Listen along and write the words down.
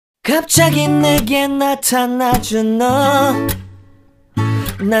갑자기 내게 나타나준 너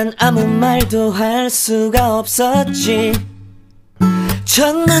난 아무 말도 할 수가 없었지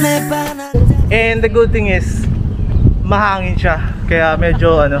첫눈에 반한. And the good thing is mahangin siya kaya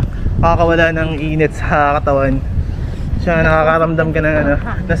medyo makakawala ng init sa katawan. Siya nakakaramdam ka ng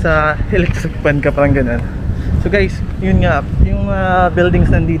nasa electric fan ka, parang ganun. So guys, yun nga, yung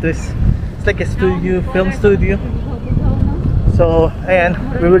buildings nandito is it's like a studio, film studio. So ayan,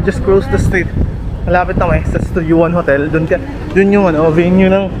 we will just cross the street. Malapit na sa Studio 1 Hotel. Doon yung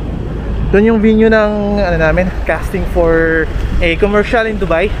venue ng namin, casting for a commercial in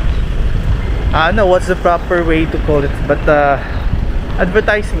Dubai. I don't know what's the proper way to call it, but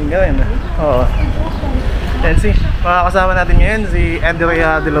advertising ganun. Oo. And si makakasama natin ngayon si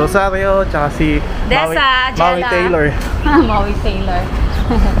Andrea De Rosario tsaka si Maui Taylor. Maui Taylor.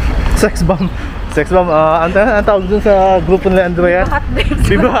 Sex bomb. Ang tawag dun sa grupo nila Andrea.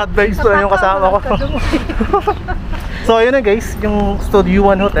 Viva Hot Babes pa yung kasama ko. So ayun na guys, yung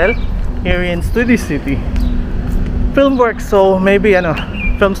Studio 1 Hotel here in Studio City. Filmworks, so maybe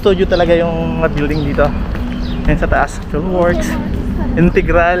film studio talaga yung building dito. Yan sa taas, Filmworks,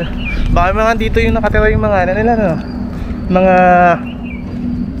 Integral. Baka mga dito yung nakatira yung mga mga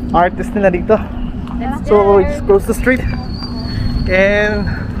artist nila dito. So it's close to the street. And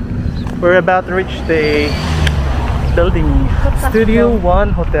we're about to reach the building, Studio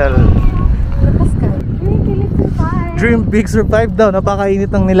 1 Hotel. Dream big, survive daw.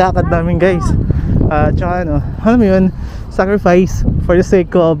 Napakainit ng nilakad namin guys. Tsaka alam mo yun, sacrifice for the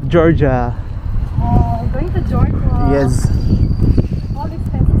sake of Georgia. Oh, going to Georgia. Yes. All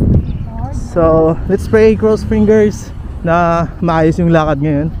expenses to Georgia. So let's pray, cross fingers na maayos yung lakad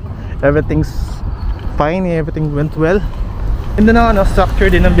ngayon. Everything's fine, everything went well. And then structure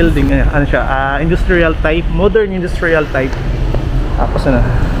din ng building, industrial type, modern industrial type. Tapos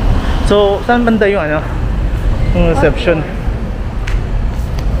so saan banda yung yung reception?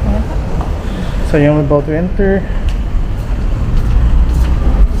 So you're about to enter.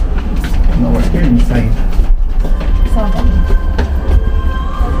 Now we're here inside.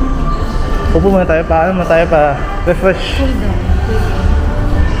 Upo muna tayo pa refresh.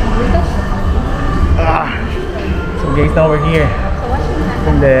 So guys, now we're here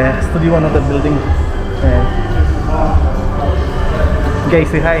in the Studio 1 of the building. And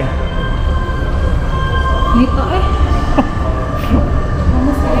guys, say hi. Dito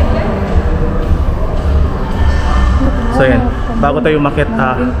So yan, bago tayo umakyat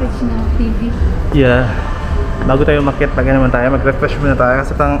bago tayo umakyat, mag-refresh muna tayo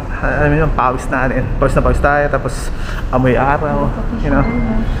kasi pawis tayo, tapos amoy araw,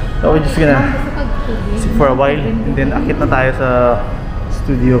 so we're just gonna sit for a while and then akit na tayo sa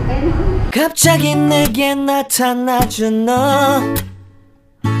studio. 갑자기 내게 나타나준 너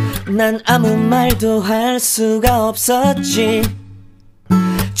난 아무 말도 할 수가 없었지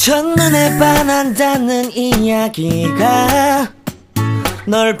첫눈에 반한다는 이야기가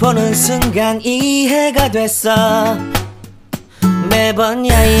널 보는 순간 이해가 됐어 매번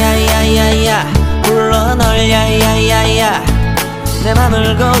야야야야야 불러 널 야야야야 내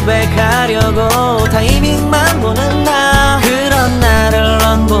맘을 고백하려고 타이밍만 보는 나 그런 나를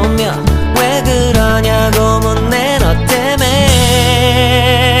넌 보며 왜 그러냐고 묻네 너 때문에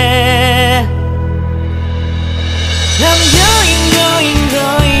I'm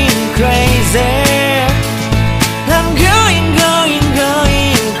going crazy I'm going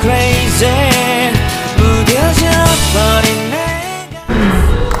crazy 무뎌져 버린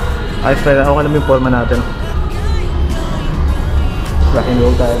내가 Ayos tayo, okay naman yung forma natin. Rock and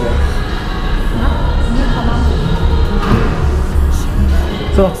roll tayo guys.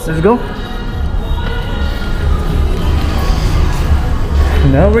 So, let's go.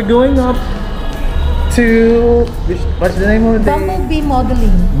 Now we're going up to what's the name of the Bumblebee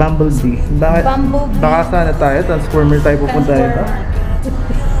modeling. Bumblebee. Bakit? Bumblebee. Baka sana tayo, Transformer tayo pupunta dito.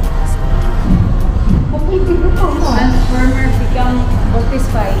 Transformer become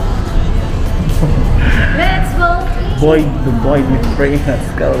Voltisfy. Let's go. The boy with brain.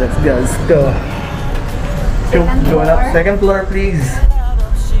 Let's go. Going up. Second floor, please.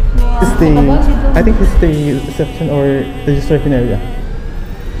 I think this is the reception or registration area.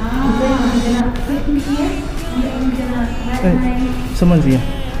 Someone's here.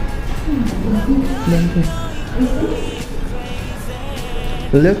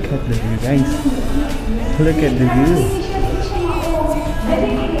 Look at the view, guys. Look at the view.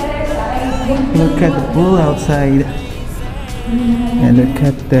 Look at the pool outside. And look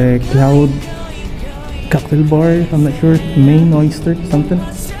at the cloud cocktail bar. I'm not sure. Main oyster something.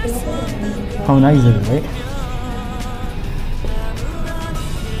 How nice is it, right?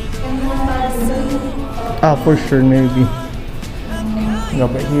 Ah, for sure, maybe. Go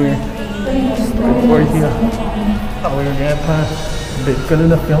back here. Start for here. Oh, we're gonna pass. Big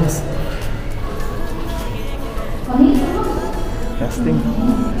Kaluna Films. Casting.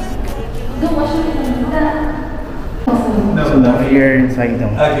 So now here inside now.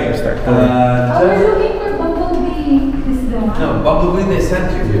 Okay, Start We're looking for Bumblebee. This is the one. No, Bumblebee, they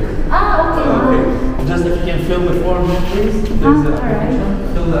sent you here. Ah, okay. Okay. Just if you can fill the form, please. There's the application.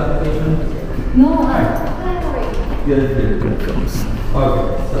 Fill the application. No, Good. Films. Okay.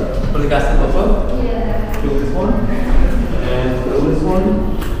 So, for the casting also? yeah. Fill this one. And fill this one.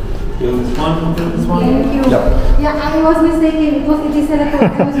 Fill this one. Fill this one. Thank you. Yeah. Yeah, I was mistaken. It is Selector. I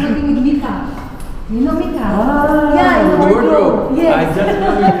was working with Mika. You know Mika? Yeah, in The wardrobe. Yes. I just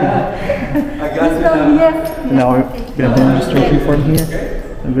know that. I got This you one, now. yes. Now we're gonna do registration form here.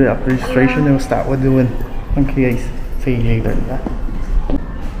 And after registration, we'll start with doing. Okay guys, say later.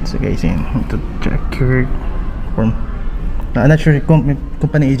 So guys, yun. To check your form. I'm not sure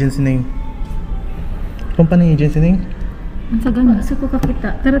company agency name. Company agency name? Ang tagal na. Gusto ko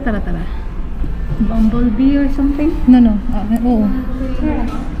kakita. Tara. Bumblebee or something? No. Oo.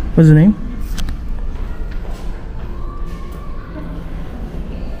 What's the name?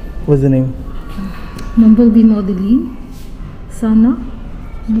 What's the name? Bumblebee Modeling. Sana.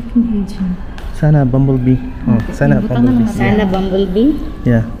 Booking agent. Sana Bumblebee. Oh, Sana Bumblebee. Sana Bumblebee.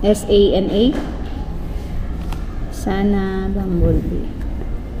 Yeah. SANA. Sana Bumblebee.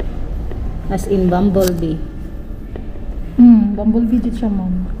 As in Bumblebee. Bumblebee dito siya,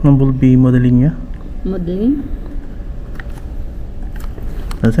 ma'am. Bumblebee modeling niya. Modeling.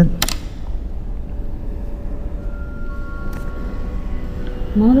 That's it.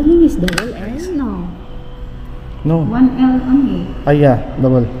 Modeling is double L? No. No. 1L only. Ah, yeah.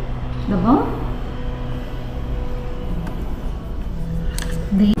 Double. Double?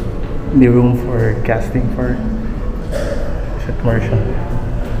 The room for casting for commercial.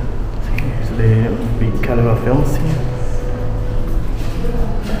 So they big Calava Films here.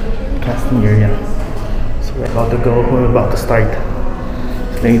 Casting area. So we're about to go. We're about to start.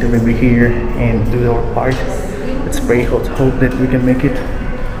 So later we'll be here and do our part. Let's pray. Let's hope that we can make it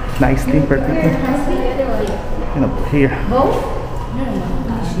nicely, perfectly. And up here.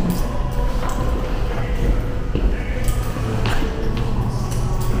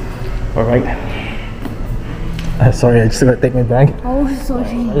 Alright. Sorry, I just gotta take my bag. Oh, sorry.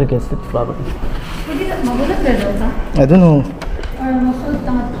 I can slip flop. Magulat ka daw ka? I don't know. Or magulat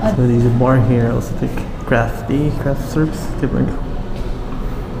ka? So there's a bar here. I also take craft service. Different. I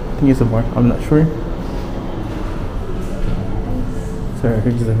think it's a bar. I'm not sure. So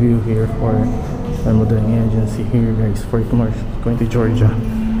here's the view here for our modeling agency here, guys, for commercial. Going to Georgia.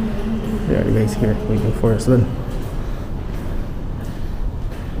 There are you guys here waiting for us then.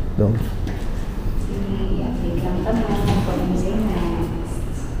 Don't.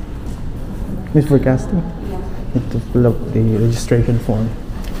 This for casting. Need to fill up the registration form.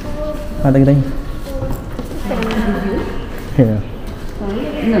 Tagday. Yeah.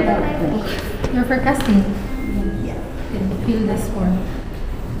 You're for casting? Yeah. Fill this form.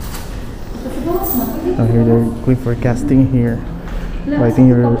 Here they're going for casting here. Writing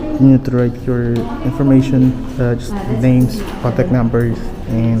you need to write your information, just names, contact numbers,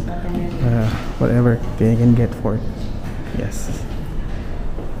 and whatever they can get for it. Yes.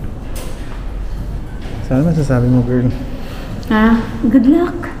 So ano masasabi mo, girl? Good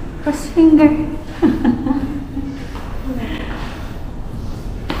luck. Cross finger.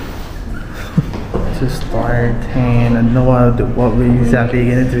 To start, and I don't know what we exactly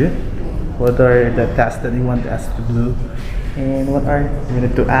gonna do. What are the tasks that you want us to do, and what are we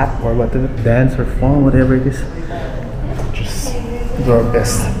need to act or what to dance or form, whatever it is. Just do our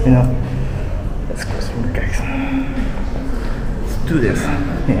best, you know. Let's cross finger, guys. Let's do this.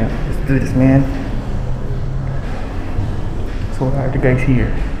 Yeah, let's do this, man. So where are the guys here?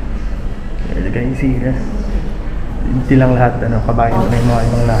 There are the guys here. Hindi lang lahat kabayan na yung mga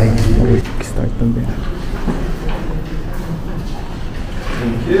ibang lahi. Start lang din.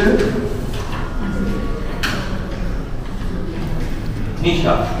 Thank you.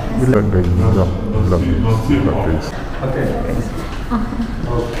 Nisha. Okay.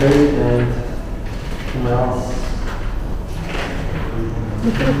 Okay, and who else?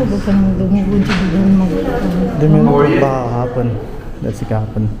 Dito ko ba pa nang dumugod sa bigyan mag... Dami na baka hapon. That's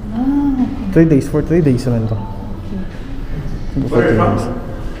kahapon. 3 days, for 3 days naman to. For 3 days.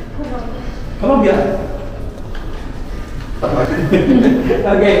 Colombia.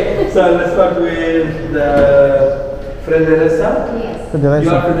 Okay, so let's start with the Frederessa. Yes. Federessa. You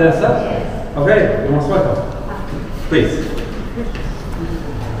are Frederessa? Yes. Okay, you're most welcome. Please.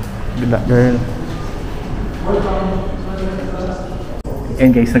 Good luck, girl. And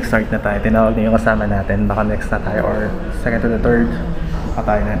guys, nag-start na tayo. Tinawag na yung kasama natin. Baka next na tayo or second to the third.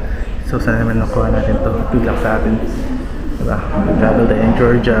 Baka tayo na. So sana naman nakuha natin to. Good luck sa atin. Diba? Mag-travel tayo in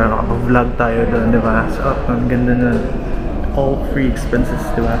Georgia. Makapag-vlog tayo doon, diba? So, ang ganda na. All free expenses,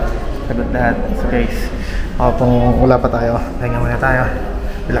 diba? Sagot lahat. So guys, kung wala pa tayo, pahinga muna tayo.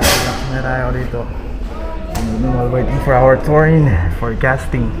 Relax muna tayo dito. While waiting for our turn for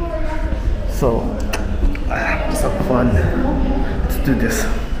casting. So, so fun. Let's do this.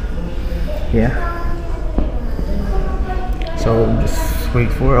 Yeah. So just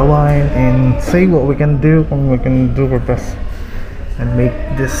wait for a while and see what we can do. We can do our best and make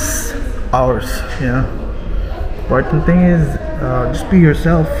this ours. Yeah. Important thing is just be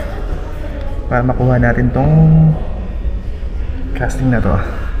yourself para makuha natin tong casting na to.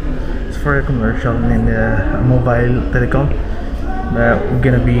 It's for a commercial in mobile telecom. But we're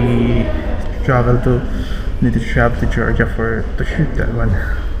gonna be need to travel to Georgia to shoot that one.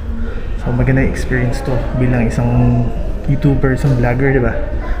 So maganda experience to bilang isang YouTuber, isang vlogger, diba?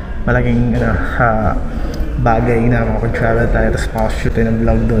 Malaking bagay na makapag-travel tayo tapos makashoot tayo ng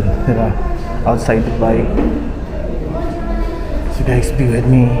vlog doon, diba? Outside Dubai. So guys, be with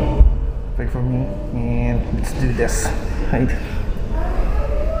me, pray for me, and let's do this, right?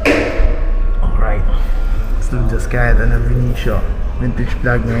 Alright, let's do this guys, and a Venecio vintage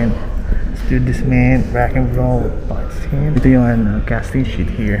vlog, man. Let's do this, man. Rack and roll. Ito yung casting sheet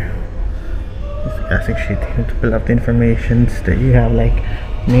here. This casting sheet. You have to fill up the information that you have, like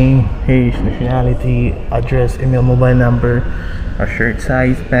name, age, nationality, address, email, mobile number, our shirt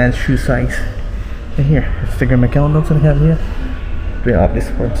size, pants, shoe size. And here, Instagram account notes and have here. Fill up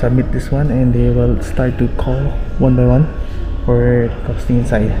this form, submit this one, and they will start to call one by one for casting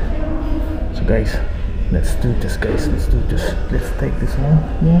inside. So guys, let's do this, guys. Let's do this. Let's take this one.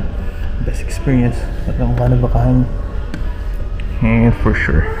 Yeah. Best experience at lang paano bakahan, and for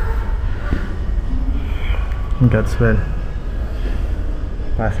sure God's will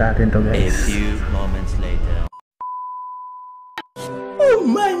para sa atin to, guys. A few moments later. Oh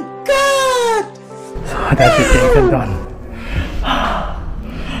my God! So that's it, things are done.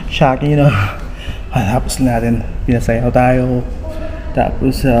 Shocking, you know. Tapos natin, pinasayaw tayo.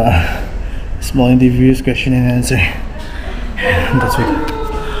 Tapos small interviews, question and answer. That's it.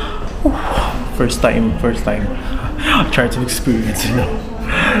 First time try to experience, you know.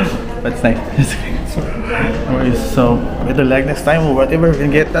 But it's nice. So better like next time or whatever, we can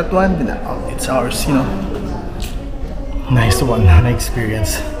get that one, it's ours, you know. Nice one, an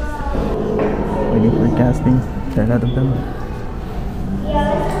experience. Waiting for casting. There are a lot of them.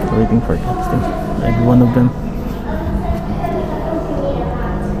 Waiting for casting. Every one of them.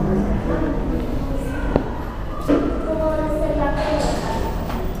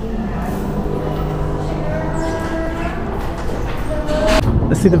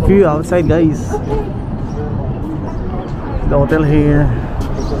 Let's see the view outside, guys. The hotel here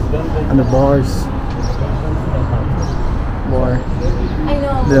and the bars. Bar.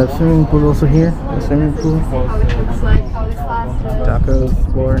 The swimming pool also here. The swimming pool. Tacos,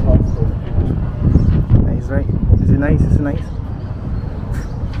 bar. Nice, right? Is it nice? Is it nice?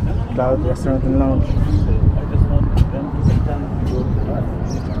 Cloud restaurant and lounge.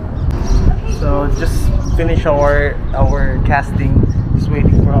 So just finish our casting. Just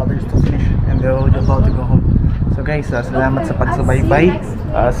waiting for others to finish and they're about to go home. So guys, salamat sa pagsubaybay.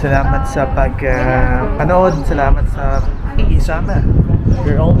 Salamat sa panood. Salamat sa pakikisama.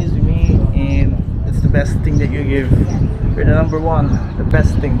 You're always with me and it's the best thing that you give. You're the number one, the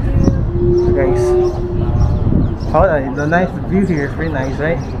best thing. So guys, the nice view here is very nice,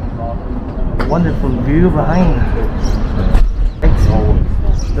 right? Wonderful view behind. Thanks.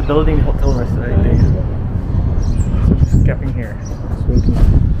 The building, the hotel restaurant right there. So just camping here. Just waiting.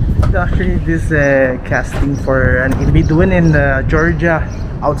 Actually, this casting for it'll be doing in Georgia,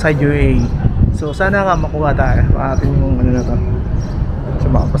 outside UAE. So sana nga makuha tayo atin yung ano na to. So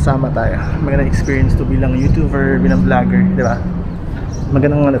makapasama tayo. Magandang experience to bilang YouTuber, bilang vlogger, di ba?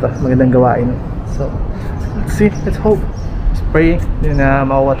 Magandang ano to, magandang gawain. So let's see, let's hope. Just pray na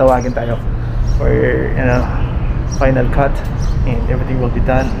mawawatawagin tayo for final cut and everything will be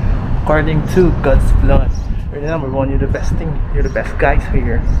done according to God's plan. You're the number one, you're the best thing, you're the best guys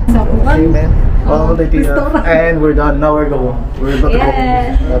here. Okay, man. And we're done. Now we're about to go.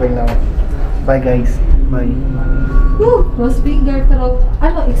 Nothing now. Bye guys. Bye. Cross finger, pero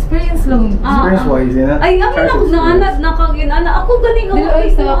experience lang. Experience wise, yun na. Ay, ako na ako galing ako. Dilo ay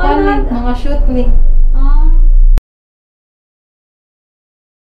sa kanin, mga shoot ni.